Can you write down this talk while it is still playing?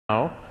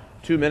Now,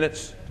 2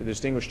 minutes to the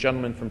distinguished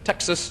gentleman from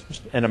Texas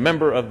and a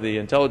member of the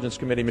Intelligence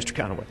Committee, Mr.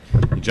 Conaway.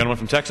 The gentleman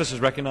from Texas is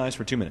recognized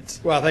for 2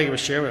 minutes. Well, thank you,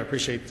 Mr. Chairman. I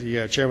appreciate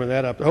the chairman of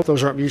that. I hope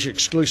those aren't mutually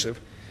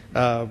exclusive.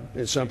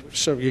 Some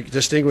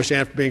distinguished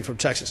and being from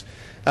Texas.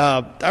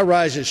 I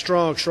rise in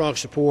strong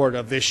support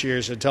of this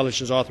year's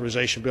Intelligence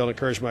Authorization Bill and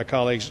encourage my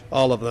colleagues,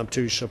 all of them,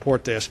 to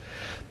support this.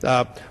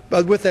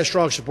 But with that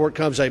strong support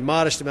comes a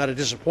modest amount of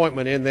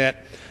disappointment in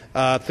that,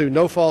 through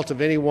no fault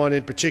of anyone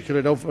in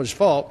particular, no one's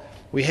fault,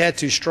 we had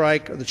to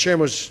strike. The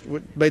chairman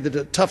made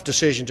the tough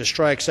decision to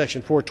strike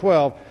Section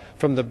 412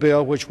 from the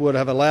bill, which would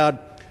have allowed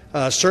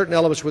certain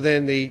elements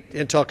within the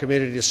Intel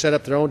community to set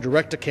up their own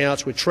direct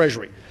accounts with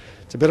Treasury.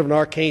 It's a bit of an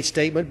arcane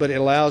statement, but it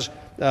allows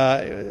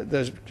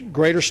the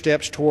greater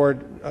steps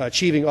toward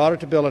achieving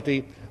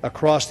auditability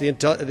across the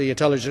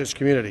intelligence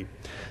community.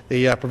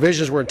 The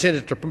provisions were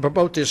intended to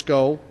promote this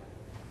goal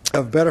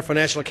of better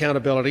financial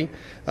accountability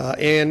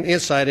and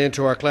insight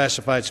into our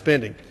classified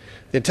spending.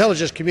 The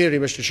intelligence community,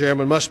 Mr.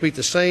 Chairman, must meet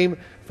the same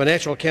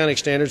financial accounting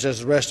standards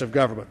as the rest of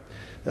government.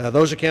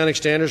 Those accounting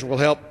standards will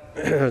help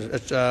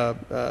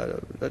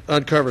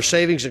uncover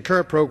savings in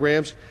current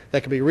programs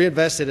that can be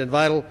reinvested in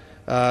vital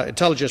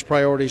intelligence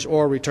priorities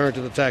or returned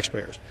to the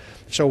taxpayers.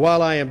 So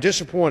while I am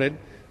disappointed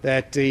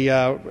that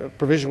the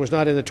provision was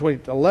not in the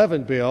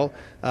 2011 bill,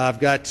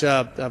 I've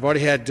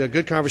already had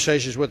good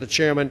conversations with the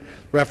chairman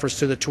reference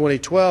to the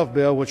 2012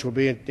 bill, which will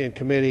be in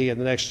committee in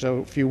the next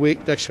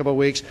couple of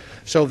weeks,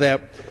 so that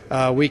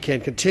we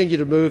can continue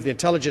to move the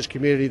intelligence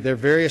community, their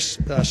various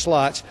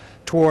slots,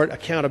 toward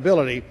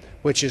accountability,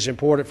 which is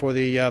important for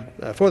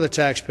the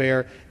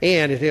taxpayer,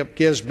 and it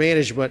gives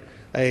management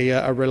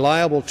a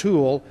reliable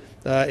tool.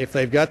 If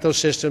they've got those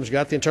systems,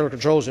 got the internal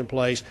controls in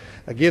place,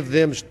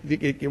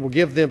 it will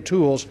give them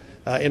tools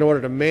in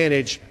order to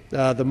manage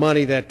the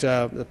money that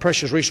the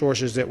precious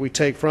resources that we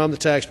take from the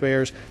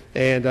taxpayers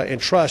and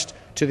entrust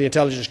to the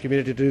intelligence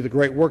community to do the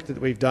great work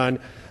that we've done,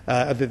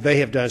 that they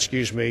have done,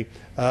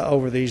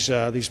 over these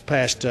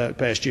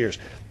past years.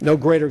 No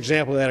greater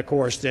example of that, of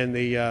course, than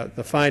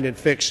the find and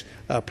fix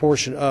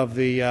portion of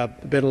the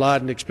Bin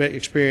Laden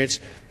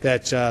experience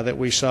that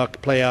we saw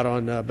play out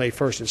on May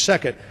 1st and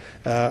 2nd.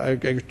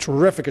 A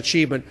terrific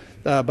achievement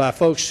by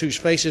folks whose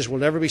faces will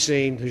never be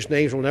seen, whose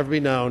names will never be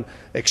known,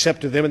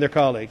 except to them and their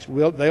colleagues.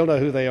 They'll know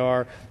who they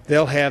are.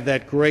 They'll have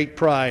that great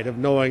pride of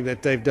knowing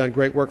that they've done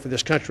great work for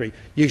this country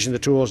using the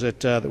tools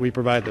that we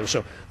provide them.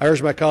 So I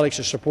urge my colleagues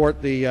to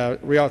support the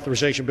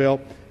reauthorization bill,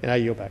 and I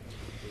yield back.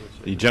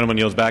 The gentleman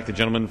yields back. The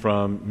gentleman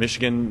from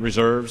Michigan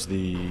reserves.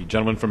 The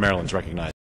gentleman from Maryland is recognized.